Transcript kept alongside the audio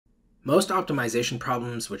Most optimization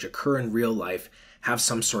problems which occur in real life have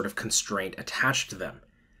some sort of constraint attached to them.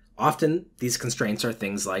 Often, these constraints are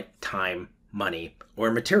things like time, money,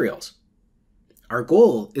 or materials. Our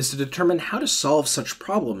goal is to determine how to solve such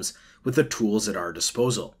problems with the tools at our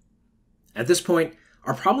disposal. At this point,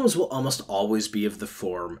 our problems will almost always be of the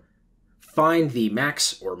form: find the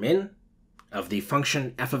max or min of the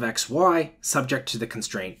function f of xy subject to the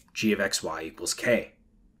constraint g of xy equals k.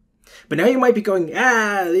 But now you might be going,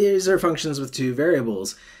 these are functions with two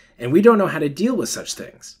variables, and we don't know how to deal with such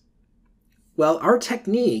things. Well, our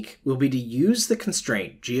technique will be to use the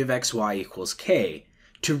constraint g of xy equals k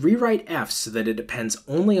to rewrite f so that it depends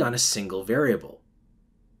only on a single variable.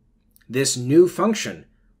 This new function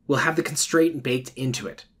will have the constraint baked into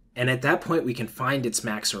it, and at that point we can find its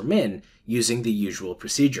max or min using the usual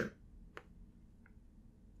procedure.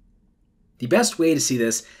 The best way to see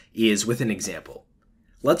this is with an example.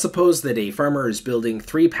 Let's suppose that a farmer is building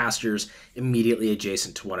 3 pastures immediately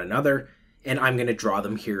adjacent to one another, and I'm going to draw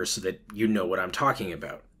them here so that you know what I'm talking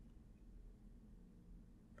about.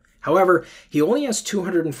 However, he only has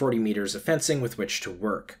 240 meters of fencing with which to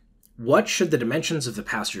work. What should the dimensions of the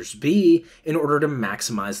pastures be in order to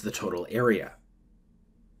maximize the total area?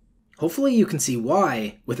 Hopefully you can see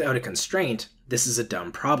why, without a constraint, this is a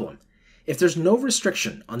dumb problem. If there's no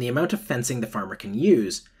restriction on the amount of fencing the farmer can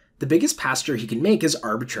use, the biggest pasture he can make is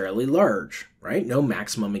arbitrarily large, right? No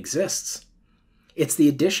maximum exists. It's the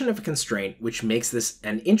addition of a constraint which makes this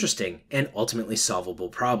an interesting and ultimately solvable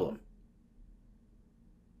problem.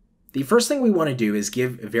 The first thing we want to do is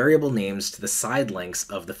give variable names to the side lengths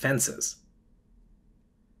of the fences.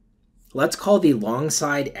 Let's call the long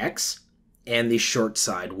side x and the short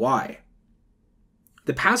side y.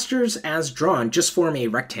 The pastures as drawn just form a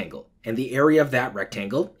rectangle, and the area of that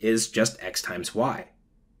rectangle is just x times y.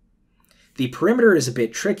 The perimeter is a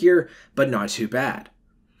bit trickier, but not too bad.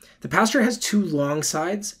 The pasture has 2 long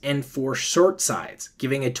sides and 4 short sides,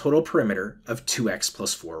 giving a total perimeter of 2x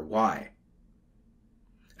plus 4y.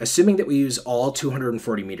 Assuming that we use all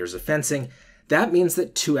 240 meters of fencing, that means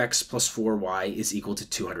that 2x plus 4y is equal to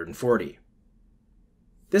 240.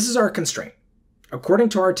 This is our constraint. According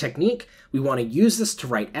to our technique, we want to use this to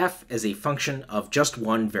write f as a function of just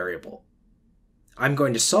one variable. I'm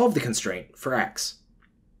going to solve the constraint for x.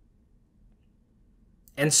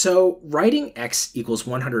 And so, writing x equals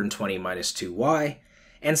 120 minus 2y,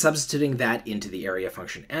 and substituting that into the area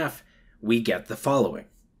function f, we get the following.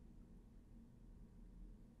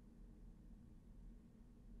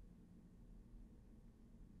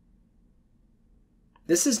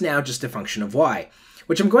 This is now just a function of y,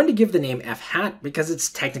 which I'm going to give the name f hat because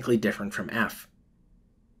it's technically different from f.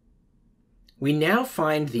 We now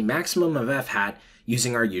find the maximum of f hat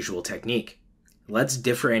using our usual technique. Let's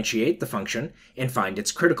differentiate the function and find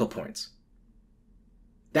its critical points.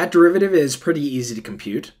 That derivative is pretty easy to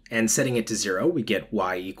compute, and setting it to 0, we get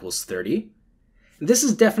y equals 30. This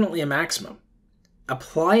is definitely a maximum.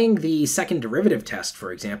 Applying the second derivative test,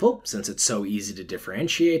 for example, since it's so easy to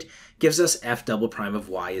differentiate, gives us f double prime of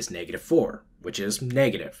y is negative 4, which is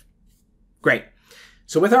negative. Great.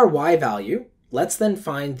 So with our y value, let's then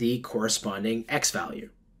find the corresponding x value.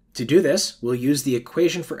 To do this, we'll use the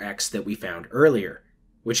equation for x that we found earlier,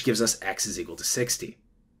 which gives us x is equal to 60.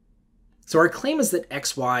 So our claim is that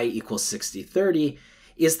xy equals 60, 30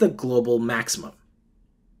 is the global maximum.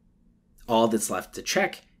 All that's left to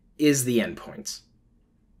check is the endpoints.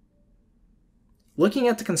 Looking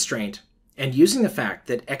at the constraint, and using the fact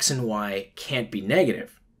that x and y can't be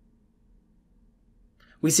negative,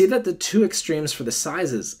 we see that the two extremes for the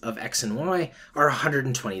sizes of x and y are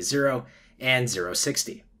 120, 0 and 0,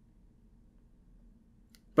 60.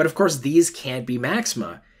 But of course these can't be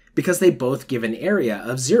maxima because they both give an area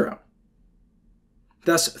of 0.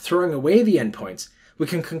 Thus, throwing away the endpoints, we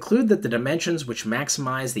can conclude that the dimensions which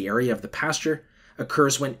maximize the area of the pasture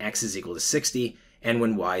occurs when x is equal to 60 and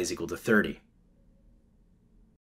when y is equal to 30.